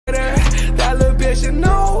bitch a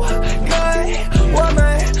no good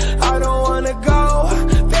woman. I don't wanna go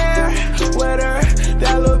there with her.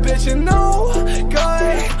 That little bitch a no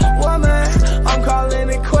good woman. I'm calling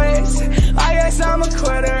it quits. I guess I'm a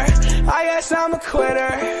quitter. I guess I'm a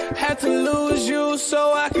quitter. Had to lose you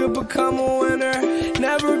so I could become a winner.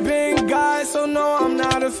 Never been God, so no, I'm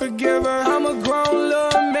not a forgiver. I'm a grown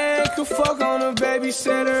little man, could fuck on a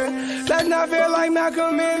babysitter. Let's not feel like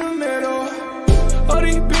Malcolm in the middle. All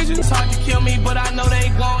these bitches talk to kill me, but I know they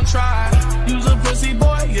gon' try. Use a pussy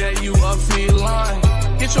boy, yeah, you a feline.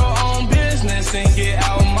 Get your own business and get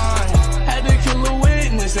out mine. Had to kill a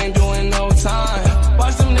witness, ain't doing no time.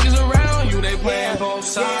 Watch them niggas around you, they playing both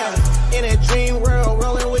sides. In a dream world,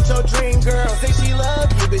 rolling with your dream girl. Say she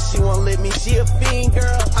love you, but she won't let me, she a fiend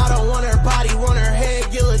girl. I don't want her body, want her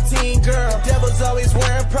head, guillotine girl. Devil's always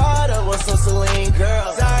wearing Prada, what's some Celine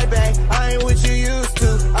girl. Sorry babe, I ain't what you used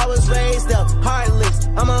to. I was raised up, heartless,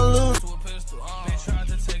 I'ma lose. They tried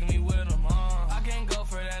to take me with them, I can't go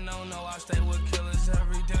for that, no, I stay with killers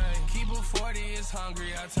every day. Keep a 40, it's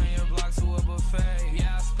hungry, I turn your block to a buffet.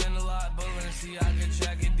 Yeah, I spend a lot, but Balenciaga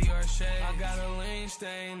jacket, Dior shade. I got a lean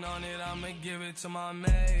stain on it, I'ma give it to my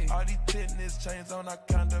maid. All these tennis chains on, I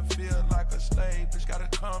kinda feel like a slave. Bitch got a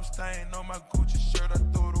cum stain on my Gucci shirt, I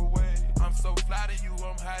threw it away. I'm so fly to you,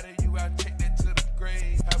 I'm high to you, I take that to the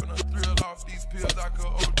grave. Having a thrill off these pills, I could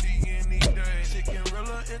OD any day. Chicken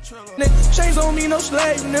realer and triller. Nigga, chains on me, no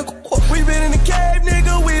slave, nigga. We been in the cave,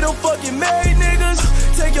 nigga, we don't fucking made niggas.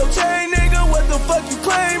 Take your chain, nigga, what the fuck you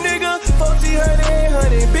claim, nigga?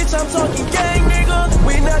 1400, bitch, I'm talking gang, nigga.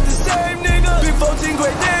 We not the same, nigga. Big 14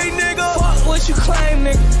 great day, nigga. Fuck what you claim,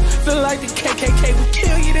 nigga. Feel like the KKK, we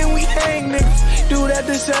kill you, then we hang, nigga. Do that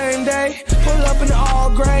the same day. Pull up in the all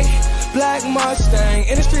gray, black Mustang.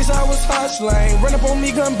 In the streets I was hustling. Run up on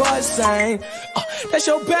me, gun busting. That's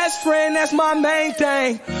your best friend, that's my main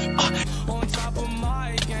thing. On top of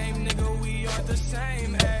my game, nigga, we are the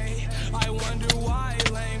same, ayy. I wonder why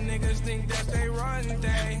lame niggas think that they run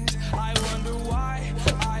things. I wonder why,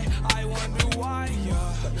 I wonder why,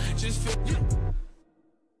 yeah. Just feel.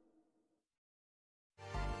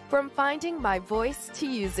 From finding my voice to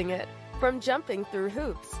using it. From jumping through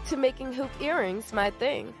hoops to making hoop earrings my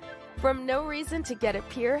thing. From no reason to get it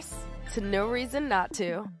pierced to no reason not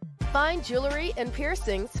to. Find jewelry and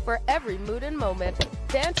piercings for every mood and moment.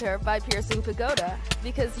 Banter by Piercing Pagoda,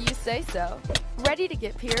 because you say so. Ready to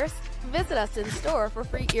get pierced? Visit us in store for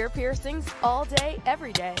free ear piercings all day,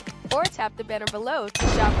 every day. Or tap the banner below to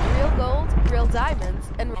shop real gold, real diamonds,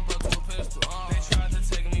 and... They tried to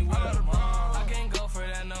take me with them, I can't go for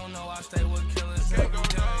that, no, I stay with killers every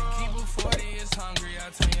day. Keep a 40, it's hungry, I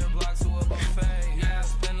turn your block to a buffet. Yeah, I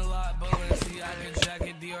spend a lot, Balenciaga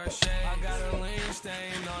jacket, Dior shade. I got a lean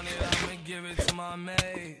stain on it, I'ma give it to my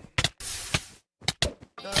maid.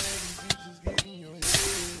 Now these bitches getting your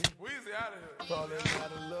head. Weezy out of here. Falling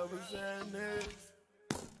out of love with sadness.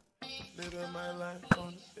 Living my life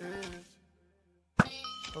on the edge.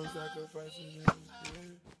 I'm sacrificing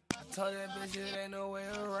everything. I told that bitch it ain't no way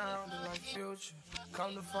around it like Future.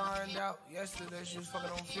 Come to find out, yesterday she was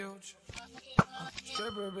fucking on Future.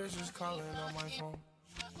 Stripper bitches calling on my phone.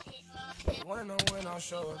 When I'll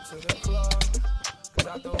show up to the club. Cause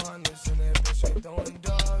I throw hundreds in that bitch, ain't throwing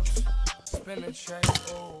dubs. Spin a check,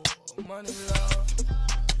 oh, money love.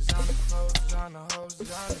 Designer clothes, designer hoes,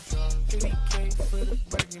 designer drugs. 50K for the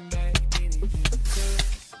Birkin bag, DDG.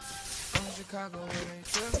 I'm Chicago with a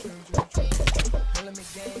trip. Let me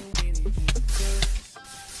game with it.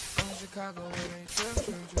 I'm Chicago with a trip.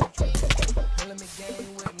 Let me game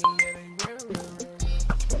with me, let it real.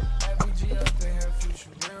 Every G up in here,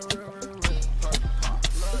 Future, real.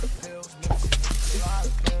 Love the pills, niggas, a lot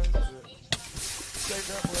of pills. Take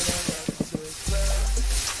up with that to the club.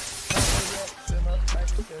 Have a in my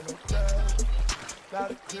pocket in the club. Lot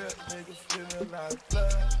of crib, niggas feeling a lot of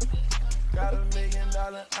blood. Got $1 million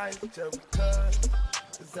ice just because.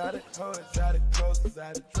 Exotic hoe, exotic clothes,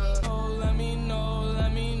 exotic drugs. Oh, let me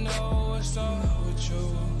know what's up with you.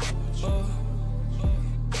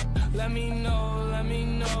 Let me know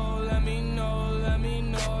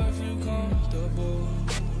if you comfortable.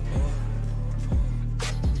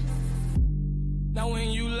 Now when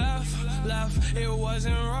you left, it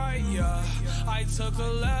wasn't right, yeah. I took a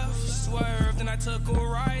left, swerved, and I took a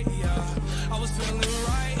right, yeah. I was feeling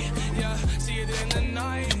right, yeah. See it in the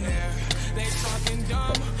night air. They talking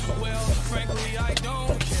dumb, well, frankly, I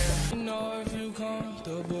don't care. You know if you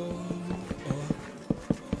comfortable.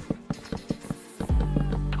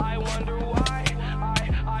 I wonder why,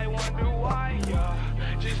 I wonder why, yeah.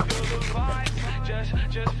 Just feel the vibes, just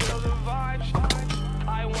feel the vibes.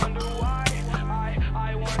 I wonder why,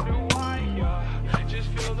 I wonder why, yeah. Just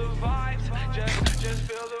feel the vibes, just just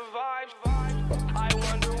feel the vibes. I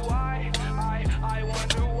wonder why, I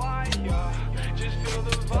wonder why, yeah. Just feel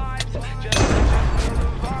the vibes, just feel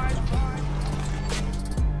the vibes.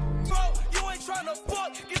 Bro, you ain't tryna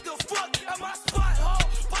fuck, get the fuck at my spot, ho.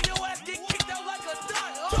 But your ass get kicked out like a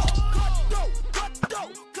dot, ho.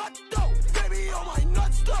 Cut dough, baby on my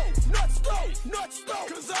nuts though,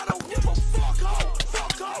 cause I don't give a fuck, ho.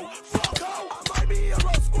 I might be a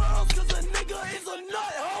roast squirrels, cause a nigga is a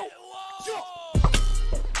nut, ho.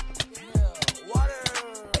 Water.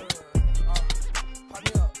 Pop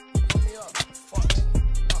me up, fuck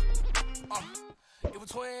it was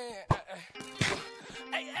twin.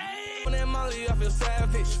 On that Molly, I feel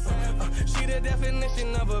savage. She the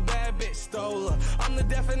definition of a bad bitch. Stole her. I'm the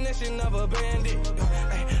definition of a bandit.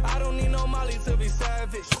 I don't need no Molly to be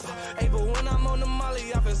savage. But when I'm on the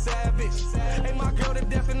Molly, I feel savage. My girl, the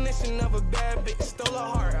definition of a bad bitch. Stole her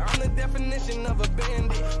heart. I'm the definition of a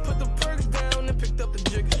bandit. Put the perks down and picked up the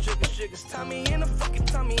jiggers. Tommy in the fucking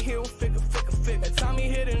Tommy Hill, figure. Tommy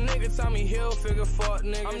hit a nigga, Tommy Hill, figure, fuck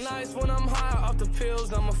niggas. I'm nice when I'm high off the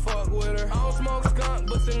pills, I'ma fuck with her. I don't smoke skunk,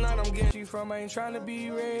 but tonight I'm getting she from. I ain't trying to be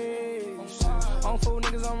rich. I don't fool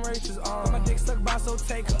niggas, I'm racist. My dick stuck by, so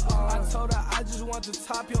take her. I told her I just want the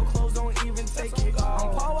top, your clothes don't even take it.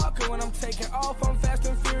 I'm Paul Walker when I'm taking off, I'm fast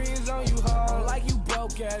and furious on you, ho. I'm like you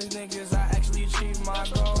broke ass niggas, I actually achieved my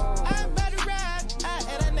goal. I'm about to ride, I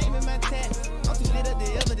had a name in my text. I'm too lit up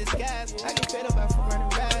the other disguise. I get fed up after running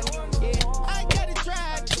ride. Yeah, I got it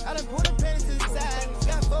tried. I done pulled the pennies to the side.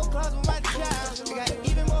 Got 4 claws with my child. I got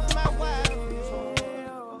even more for my wife.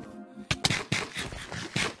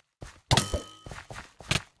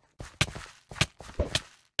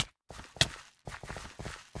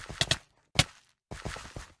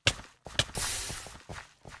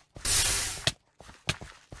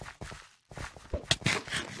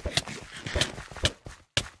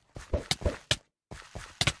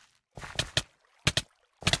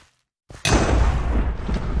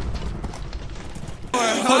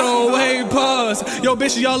 Hold on, wait, pause. Yo,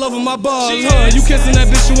 bitch, y'all over my balls, huh? You kissing that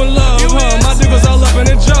bitch, you in love, huh? My dick was all up in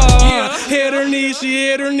the jaw, Hit her knees, she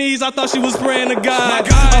hit her knees. I thought she was praying to God.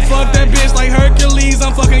 I fucked that bitch like Hercules.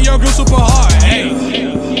 I'm fucking your girl super hard. Hey.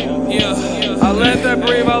 I let that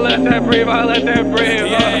breathe, I let that breathe.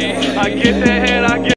 I get that head, I get